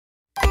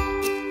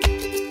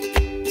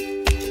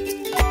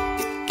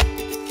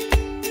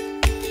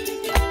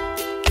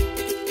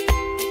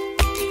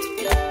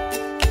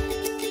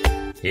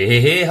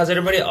Hey, how's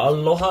everybody?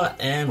 Aloha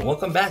and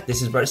welcome back.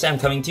 This is Bruddah Sam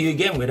coming to you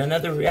again with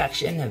another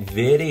reaction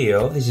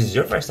video. This is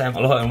your first time.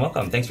 Aloha and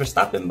welcome. Thanks for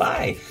stopping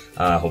by.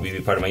 Hope you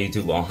be part of my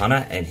YouTube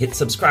ohana and hit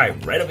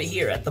subscribe right over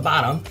here at the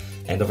bottom.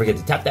 And don't forget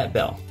to tap that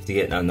bell to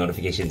get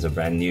notifications of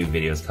brand new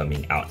videos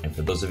coming out. And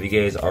for those of you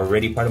guys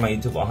already part of my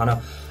YouTube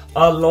ohana,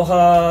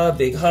 aloha,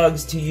 big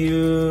hugs to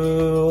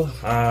you,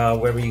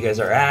 wherever you guys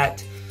are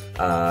at.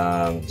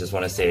 Just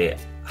want to say,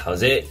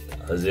 how's it?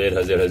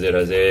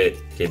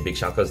 Okay, big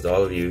shoutouts to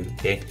all of you,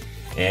 okay?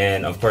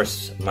 And of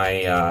course,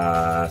 my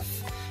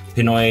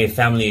Pinoy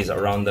families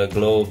around the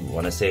globe,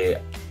 want to say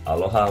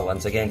aloha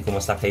once again.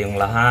 Kumusta kayong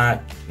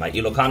lahat? My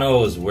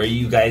Ilocanos, where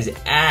you guys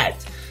at?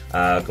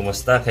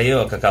 Kumusta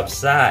kayo?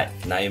 Kakabsat?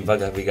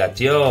 Naimbag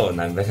bigatyo?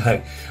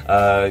 Naimbag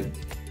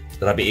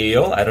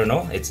rabiyo? I don't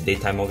know. It's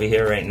daytime over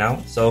here right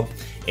now. So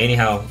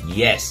anyhow,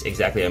 yes,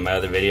 exactly. In my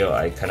other video,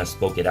 I kind of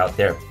spoke it out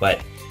there, but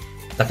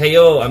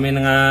kayo,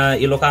 amin nga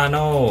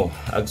Ilocano,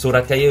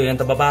 agsurat kayo yan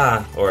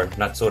tababa, or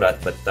not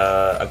surat, but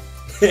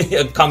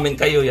comment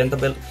kayo yan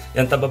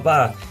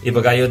tababa,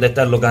 ibagayo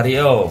deta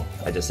lugario.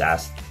 I just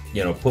asked,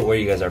 you know, put where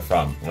you guys are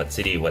from, what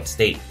city, what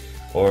state,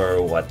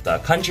 or what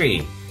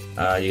country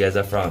you guys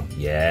are from.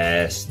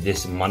 Yes,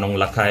 this Manong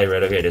Lakay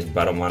right over here, this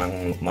Baro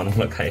Manong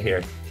Lakay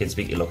here can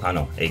speak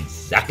Ilocano.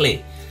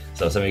 Exactly.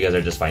 So some of you guys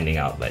are just finding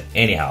out, but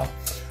anyhow,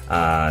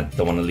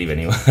 don't want to leave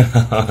anyone.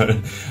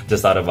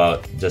 just thought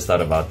about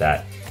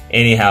that.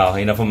 Anyhow,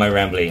 enough of my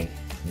rambling.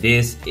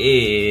 This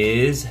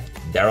is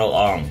Daryl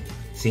Ong,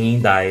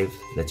 Singing Dive.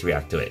 Let's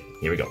react to it.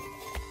 Here we go.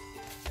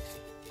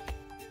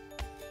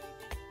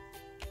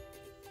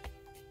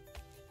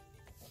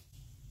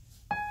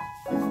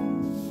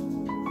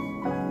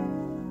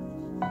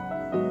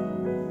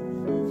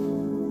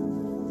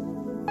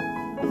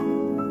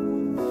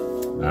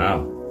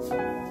 Wow.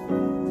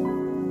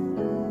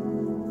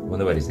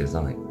 Wonder what he's gonna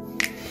sound like.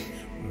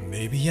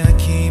 Maybe I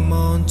came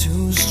on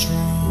too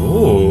strong.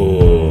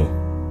 Ooh.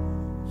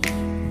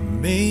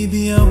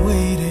 Maybe I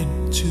waited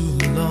too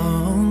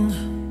long.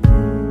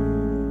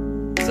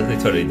 Something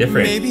totally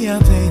different. Maybe I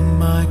played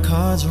my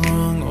cards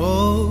wrong.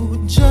 Oh,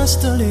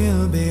 just a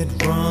little bit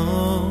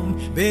wrong.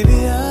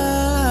 Baby,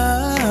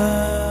 I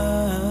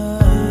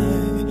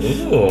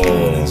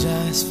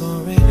apologize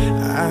for it.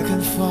 I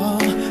can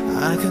fall,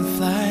 I can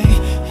fly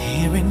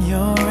here in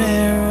your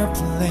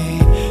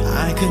airplane.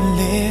 I could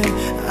live,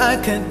 I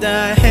could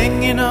die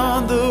hanging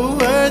on the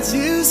words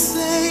you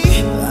say.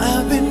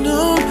 I've been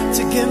known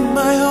to give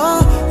my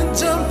all and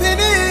jumping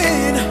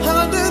in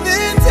harder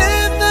than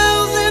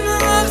 10,000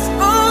 rocks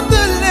on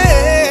the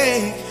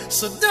lake.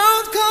 So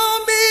don't call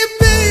me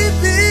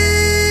baby.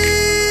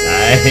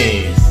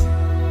 Nice.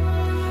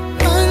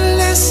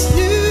 Unless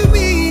you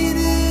mean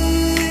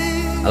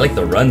it. I like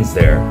the runs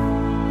there.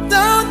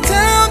 Don't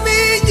tell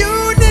me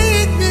you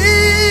need me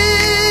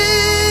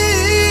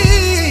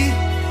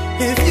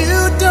if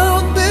you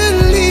don't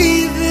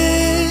believe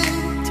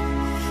it.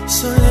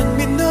 So let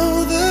me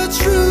know the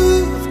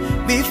truth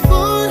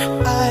before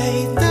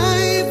I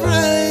dive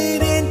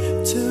right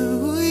into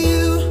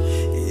you.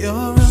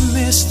 You're a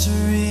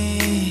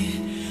mystery.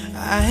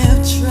 I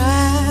have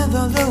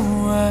traveled the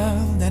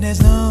world and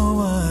there's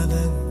no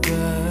other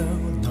girl,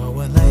 no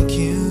one like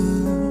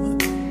you.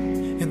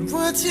 And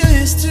what's your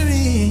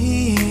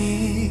history?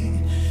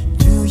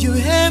 Do you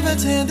have a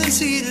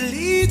tendency to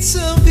lead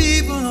some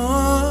people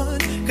on?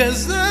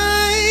 'Cause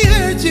I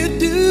heard you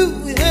do,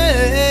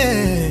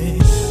 yeah.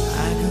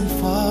 I can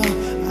fall,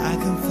 I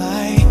can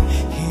fly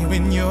here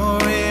in your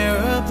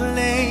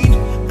airplane.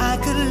 I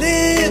could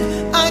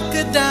live, I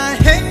could die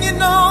hanging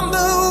on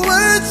the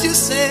words you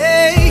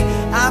say.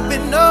 I've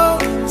been known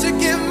to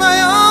give my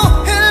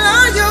all and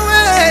lie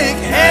awake.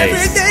 Nice.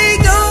 Every day,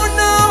 don't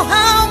know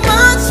how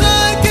much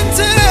I can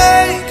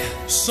take.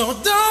 So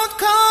don't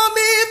call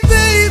me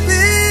baby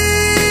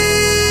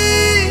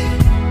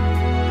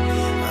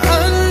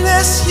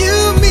unless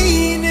you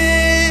mean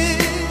it.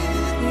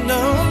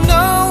 No,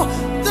 no,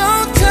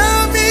 don't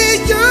tell me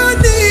you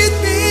need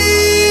me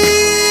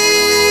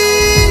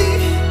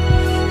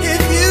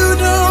if you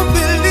don't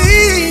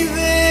believe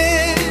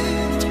it.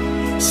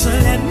 So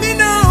let me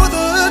know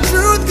the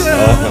truth,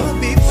 girl,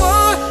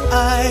 before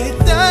I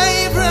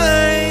dive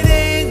right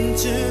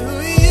into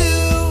you.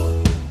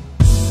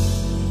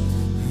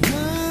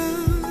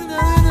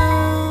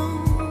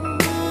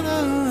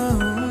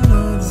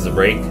 This is a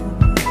break.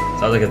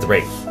 Sounds like it's a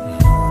break.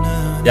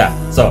 Yeah,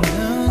 so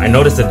I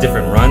noticed the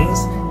different runs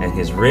and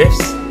his riffs,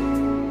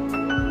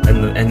 and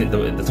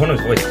the tone of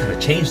his voice kind of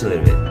changed a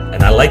little bit,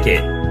 and I like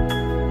it.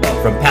 Well,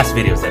 from past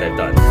videos that I've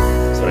done,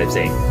 that's what I'm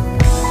saying.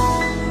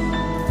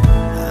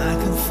 I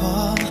can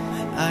fall,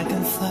 I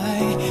can fly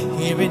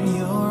here in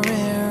your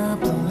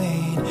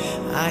airplane.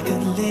 I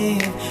could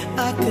live,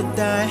 I could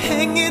die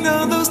hanging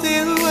on those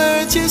little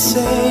words you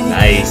say.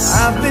 Nice.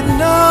 I've been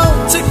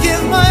known to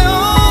give my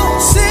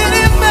all,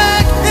 sitting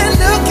back and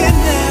looking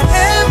at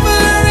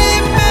every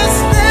mess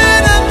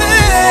that I made.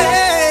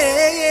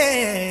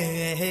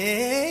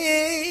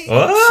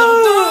 Oh. So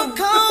don't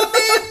call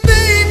me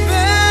baby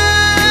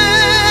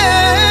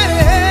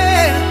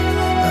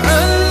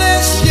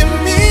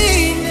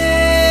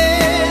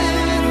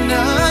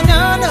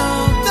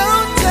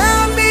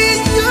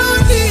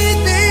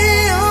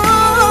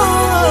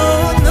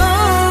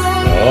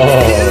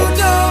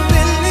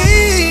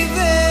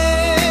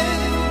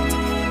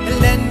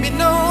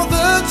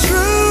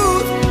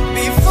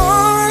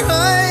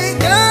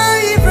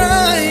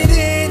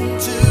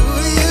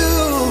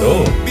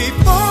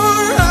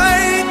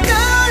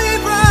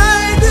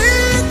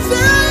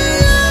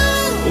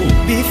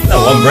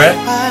breath.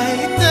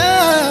 I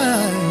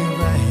dive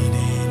right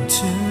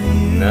into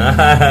you.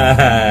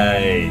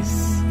 Nice.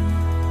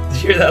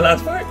 Did you hear that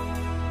last part?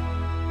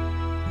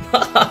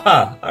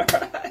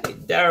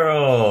 Alright,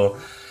 Daryl.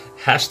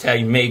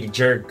 Hashtag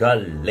Major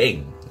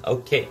Galing.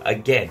 Okay,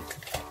 again,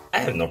 I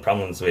have no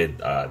problems with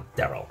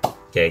Daryl.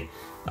 Okay,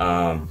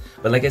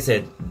 but like I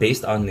said,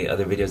 based on the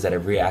other videos that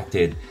I've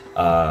reacted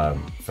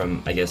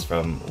from, I guess,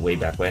 from way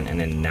back when, and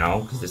then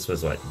now, because this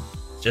was what,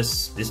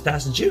 just this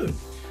past June,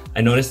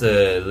 I noticed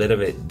a little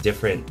bit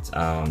different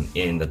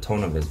in the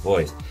tone of his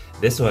voice.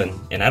 This one,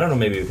 and I don't know,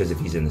 maybe because if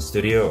he's in the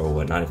studio or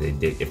whatnot,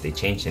 if they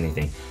changed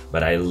anything,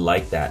 but I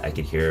like that I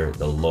could hear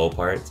the low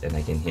parts and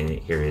I can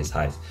hear his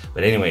highs.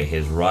 But anyway,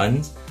 his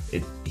runs,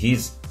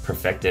 he's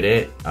perfected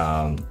it,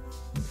 and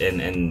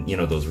you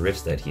know, those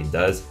riffs that he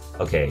does.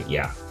 Okay,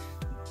 yeah.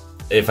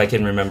 If I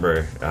can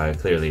remember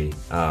clearly,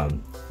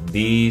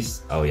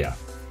 these. Oh yeah,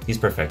 he's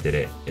perfected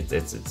it.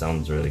 It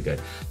sounds really good.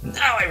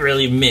 Now I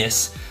really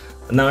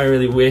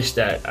wish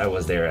that I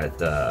was there at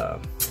the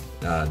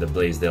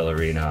Blaisdell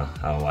Arena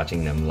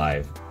watching them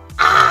live.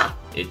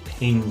 It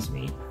pains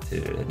me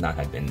to not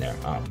have been there.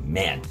 Oh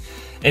man.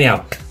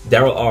 Anyhow,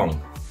 Daryl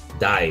Ong,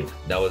 Dive.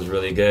 That was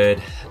really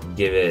good.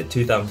 Give it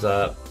 2 thumbs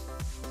up.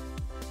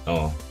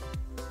 Oh,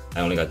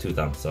 I only got 2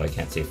 thumbs, so I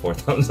can't say 4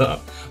 thumbs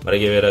up. But I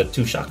give it a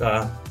 2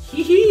 shaka.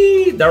 Hee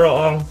hee, Daryl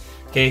Ong.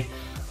 Okay,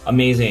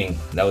 amazing.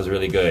 That was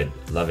really good.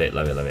 Love it,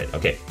 love it, love it.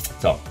 Okay,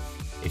 so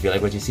if you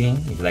like what you're seeing,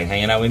 if you like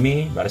hanging out with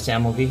me, Bruddah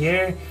Sam over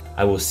here,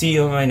 I will see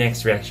you on my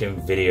next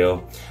reaction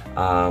video.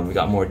 We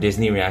got more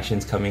Disney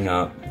reactions coming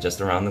up just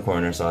around the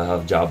corner, so I'll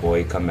have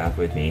Jawboy come back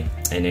with me.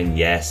 And then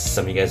yes,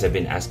 some of you guys have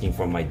been asking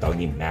for my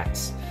doggy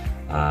Max.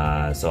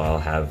 So I'll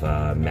have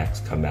Max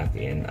come back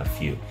in a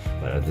few.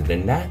 But other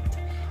than that,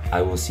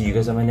 I will see you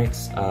guys on my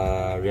next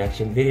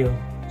reaction video.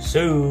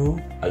 So,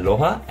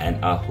 aloha and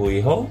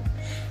ahui ho.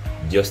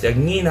 Diyos te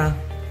agnina.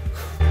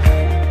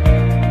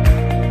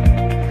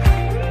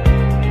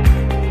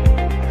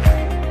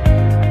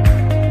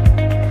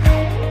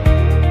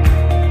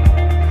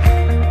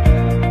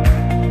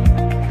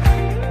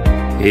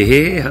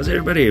 Hey, how's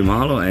everybody?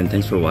 Mahalo, and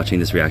thanks for watching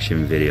this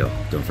reaction video.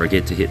 Don't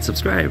forget to hit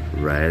subscribe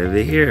right over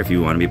here if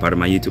you want to be part of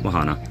my YouTube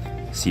Ohana.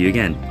 See you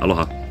again.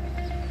 Aloha.